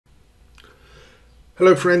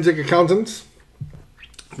Hello forensic accountants.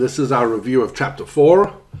 This is our review of chapter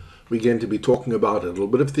 4. We're going to be talking about a little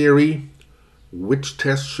bit of theory. Which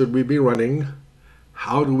tests should we be running?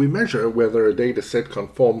 How do we measure whether a data set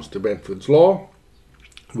conforms to Benford's law?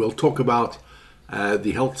 We'll talk about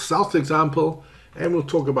the Health South example, and we'll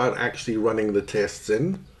talk about actually running the tests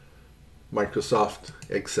in Microsoft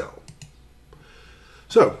Excel.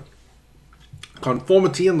 So,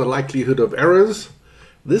 conformity and the likelihood of errors.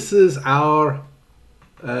 This is our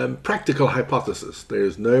practical hypothesis. There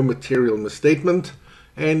is no material misstatement,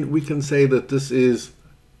 and we can say that this is,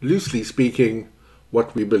 loosely speaking,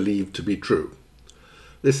 what we believe to be true.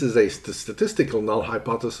 This is a statistical null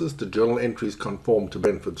hypothesis. The journal entries conform to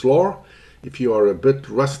Benford's law. If you are a bit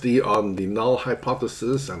rusty on the null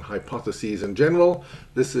hypothesis and hypotheses in general,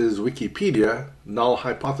 this is Wikipedia null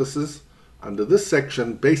hypothesis. Under this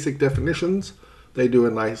section, basic definitions, they do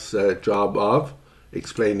a nice job of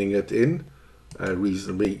explaining it in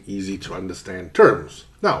reasonably easy to understand terms.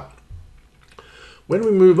 Now, when we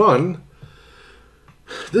move on,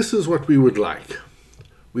 this is what we would like.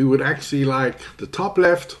 We would actually like the top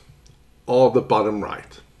left or the bottom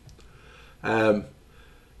right.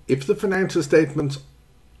 If the financial statements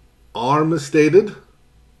are misstated,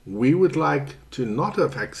 we would like to not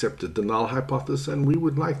have accepted the null hypothesis, and we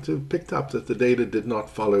would like to have picked up that the data did not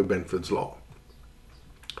follow Benford's law.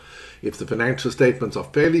 If the financial statements are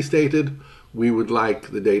fairly stated, we would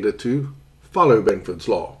like the data to follow Benford's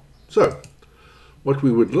law. So, what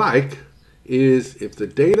we would like is, if the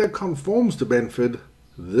data conforms to Benford,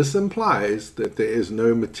 this implies that there is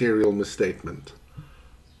no material misstatement.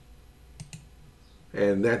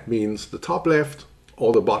 And that means the top left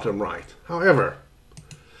or the bottom right. However,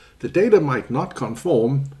 the data might not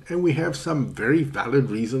conform, and we have some very valid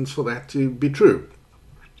reasons for that to be true.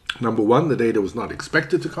 Number one, the data was not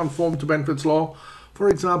expected to conform to Benford's law. For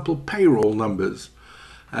example, payroll numbers.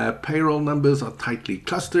 Payroll numbers are tightly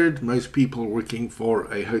clustered. Most people working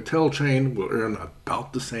for a hotel chain will earn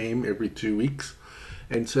about the same every 2 weeks.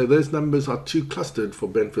 And so those numbers are too clustered for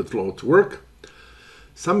Benford's law to work.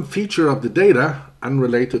 Some feature of the data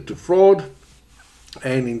unrelated to fraud,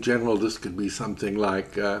 and in general this could be something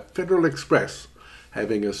like Federal Express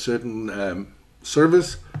having a certain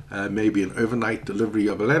service, maybe an overnight delivery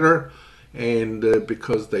of a letter, and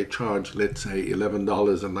because they charge, let's say,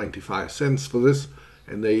 $11.95 for this,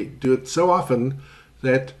 and they do it so often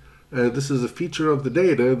that this is a feature of the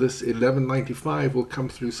data, this $11.95 will come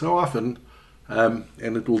through so often, and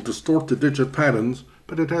it will distort the digit patterns,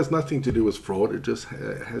 but it has nothing to do with fraud. It just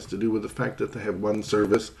has to do with the fact that they have one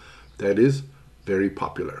service that is very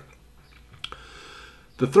popular.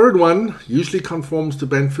 The third one usually conforms to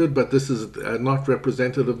Benford, but this is not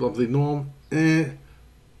representative of the norm.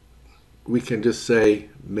 We can just say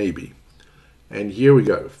maybe. And here we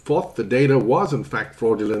go. Fourth, the data was in fact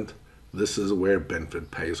fraudulent. This is where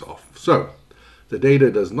Benford pays off. So, the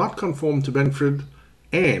data does not conform to Benford,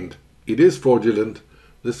 and it is fraudulent.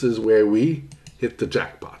 This is where we hit the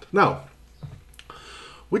jackpot. Now,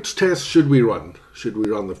 which test should we run? Should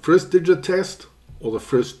we run the first digit test or the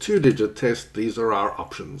first 2-digit test? These are our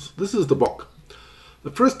options. This is the book.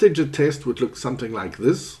 The first digit test would look something like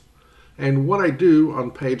this. And what I do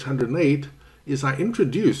on page 108 is I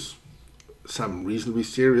introduce some reasonably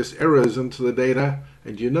serious errors into the data,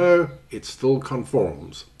 and you know it still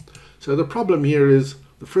conforms. So the problem here is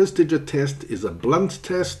the first digit test is a blunt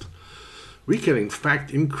test. We can in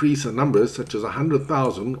fact increase a number such as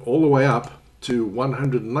 100,000 all the way up to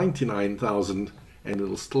 199,000, and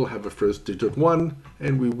it'll still have a first digit 1,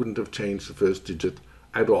 and we wouldn't have changed the first digit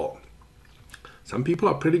at all. Some people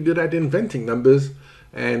are pretty good at inventing numbers,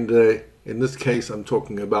 and in this case I'm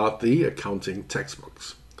talking about the accounting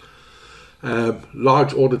textbooks.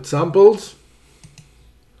 Large audit samples.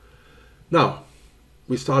 Now,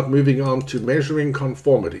 we start moving on to measuring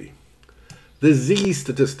conformity. The Z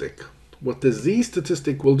statistic. What the Z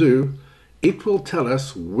statistic will do, it will tell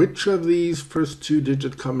us which of these first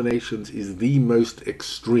 2-digit combinations is the most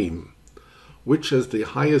extreme, which has the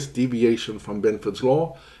highest deviation from Benford's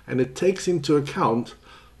law, and it takes into account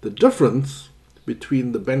the difference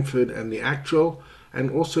between the Benford and the actual, and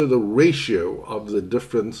also the ratio of the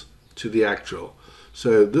difference to the actual.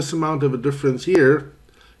 So this amount of a difference here,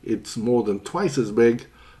 it's more than twice as big.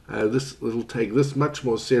 This will take this much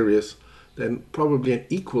more serious than probably an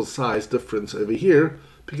equal size difference over here,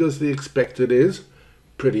 because the expected is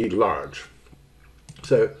pretty large.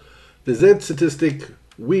 So the Z statistic,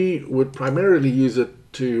 we would primarily use it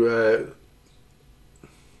to,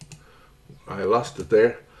 I lost it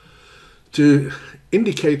there, to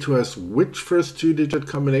indicate to us which first 2-digit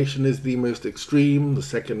combination is the most extreme, the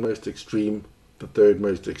second most extreme, the third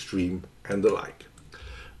most extreme, and the like.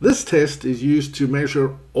 This test is used to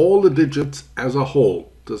measure all the digits as a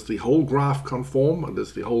whole. Does the whole graph conform, or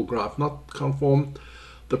does the whole graph not conform?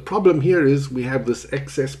 The problem here is we have this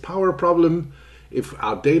excess power problem. If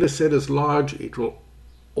our data set is large, it will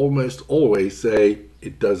almost always say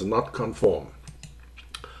it does not conform.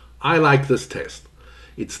 I like this test.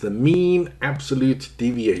 It's the mean absolute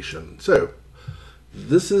deviation. So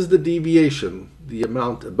this is the deviation, the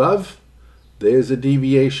amount above. There's a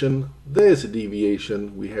deviation, there's a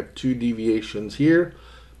deviation. We have 2 deviations here,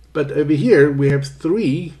 but over here we have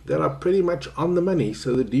 3 that are pretty much on the money,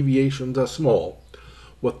 so the deviations are small.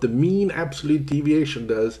 What the mean absolute deviation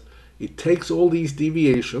does, it takes all these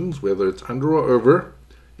deviations, whether it's under or over,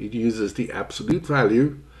 it uses the absolute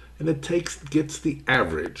value, and it gets the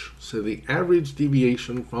average. So the average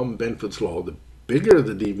deviation from Benford's law, the bigger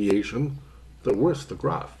the deviation, the worse the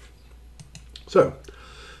graph. So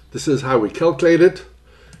this is how we calculate it.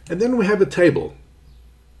 And then we have a table.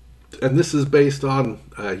 And this is based on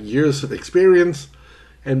years of experience.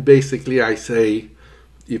 And basically I say,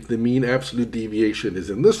 if the mean absolute deviation is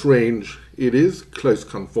in this range, it is close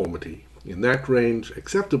conformity. In that range,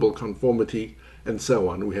 acceptable conformity, and so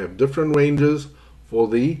on. We have different ranges for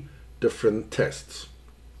the different tests.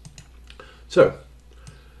 So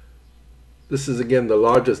this is again the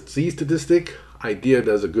largest z-statistic. IDEA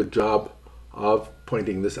does a good job of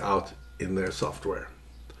pointing this out in their software.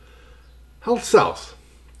 Health South.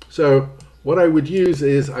 So what I would use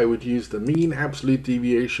is I would use the mean absolute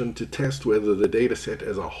deviation to test whether the data set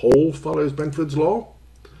as a whole follows Benford's law,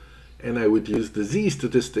 and I would use the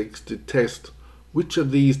z-statistics to test which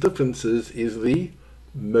of these differences is the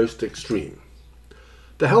most extreme.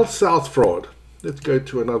 The Health South fraud. Let's go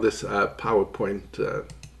to another PowerPoint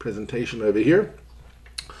presentation over here.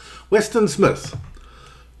 Weston Smith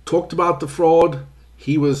talked about the fraud.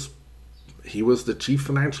 He was the chief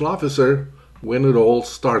financial officer when it all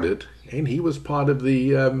started, and he was part of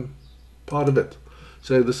it.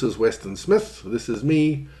 So this is Weston Smith, this is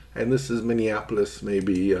me, and this is Minneapolis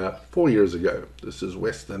maybe 4 years ago. This is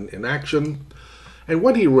Weston in action. And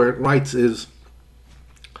what he writes is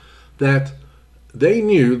that they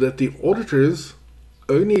knew that the auditors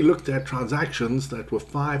only looked at transactions that were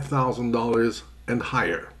 $5,000 and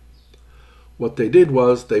higher. What they did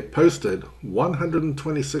was they posted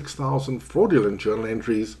 126,000 fraudulent journal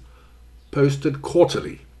entries posted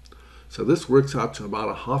quarterly. So this works out to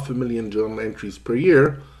about 500,000 journal entries per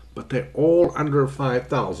year, but they're all under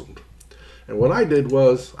 5,000. And what I did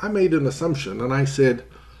was I made an assumption, and I said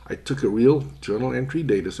I took a real journal entry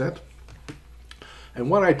data set, and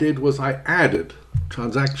what I did was I added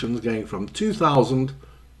transactions going from 2,000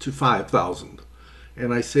 to 5,000.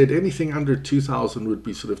 And I said anything under 2,000 would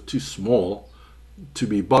be sort of too small to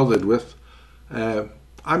be bothered with.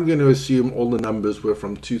 I'm going to assume all the numbers were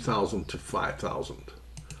from 2,000 to 5,000.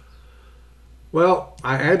 Well,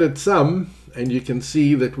 I added some, and you can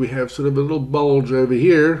see that we have sort of a little bulge over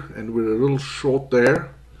here, and we're a little short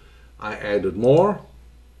there. I added more.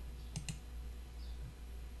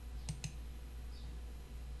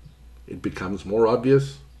 It becomes more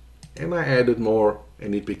obvious, and I added more,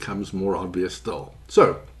 and it becomes more obvious still.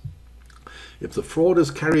 So, if the fraud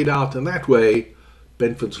is carried out in that way,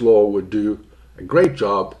 Benford's law would do a great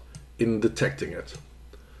job in detecting it.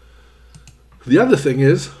 The other thing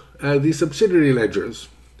is the subsidiary ledgers.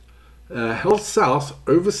 Health South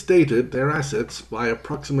overstated their assets by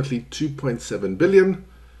approximately 2.7 billion.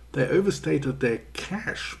 They overstated their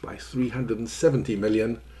cash by 370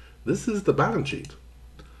 million. This is the balance sheet.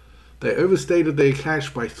 They overstated their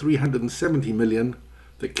cash by 370 million.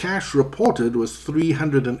 The cash reported was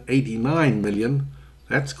 389 million.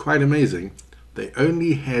 That's quite amazing. They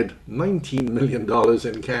only had $19 million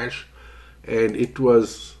in cash, and it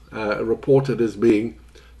was reported as being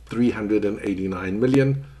 389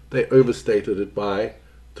 million. They overstated it by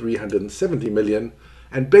 370 million.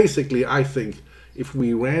 And basically, I think if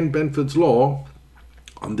we ran Benford's law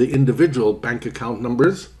on the individual bank account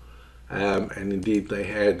numbers, and indeed they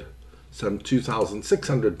had some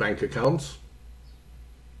 2,600 bank accounts.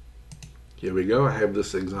 Here we go. I have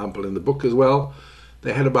this example in the book as well.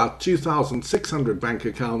 They had about 2,600 bank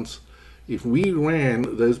accounts. If we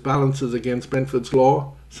ran those balances against Benford's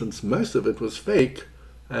law, since most of it was fake,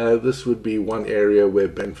 this would be one area where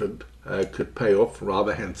Benford could pay off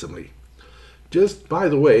rather handsomely. Just by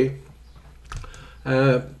the way,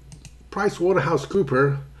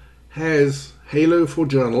 PricewaterhouseCoopers has Halo for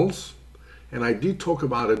journals, and I do talk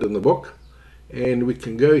about it in the book. And we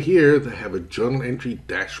can go here. They have a journal entry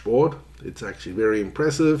dashboard. It's actually very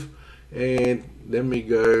impressive. And let me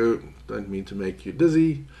go, don't mean to make you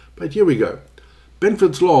dizzy, but here we go.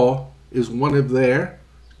 Benford's law is one of their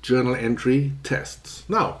journal entry tests.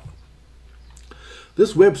 Now,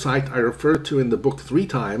 this website I referred to in the book 3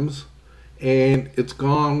 times, and it's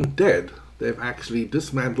gone dead. They've actually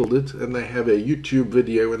dismantled it and they have a YouTube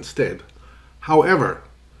video instead. However,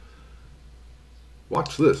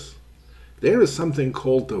 watch this. There is something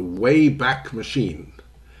called the Wayback Machine.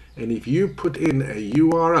 And if you put in a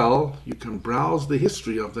URL, you can browse the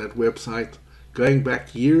history of that website going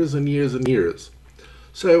back years and years and years.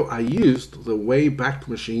 So I used the Wayback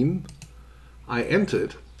Machine. I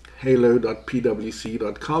entered halo.pwc.com,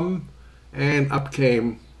 and up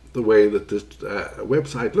came the way that this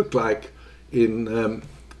website looked like in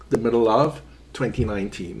the middle of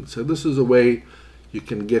 2019. So this is a way you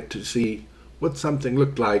can get to see what something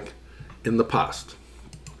looked like in the past,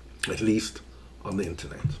 at least on the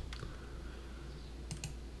internet.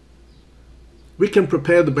 We can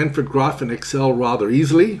prepare the benefit graph in Excel rather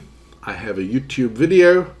easily. I have a YouTube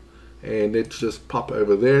video, and let's just pop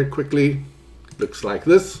over there quickly. Looks like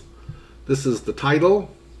this. This is the title.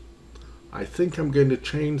 I think I'm going to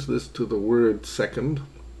change this to the word second.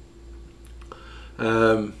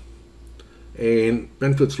 And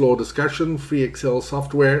benefits law discussion, free Excel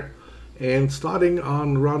software. And starting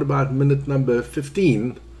on around about minute number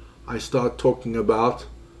 15, I start talking about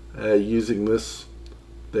using this.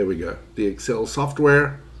 There we go, the Excel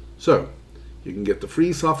software. So you can get the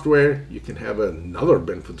free software, you can have another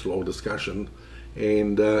benefits law discussion,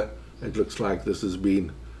 and it looks like this has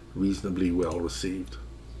been reasonably well received.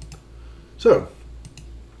 So,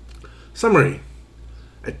 summary.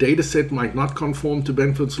 A data set might not conform to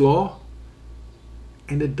benefits law,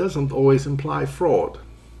 and it doesn't always imply fraud.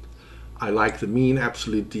 I like the mean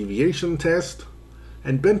absolute deviation test,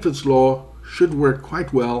 and benefits law should work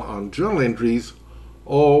quite well on journal entries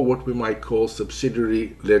or what we might call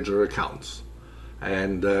subsidiary ledger accounts.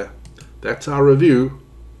 And that's our review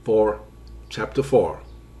for Chapter 4.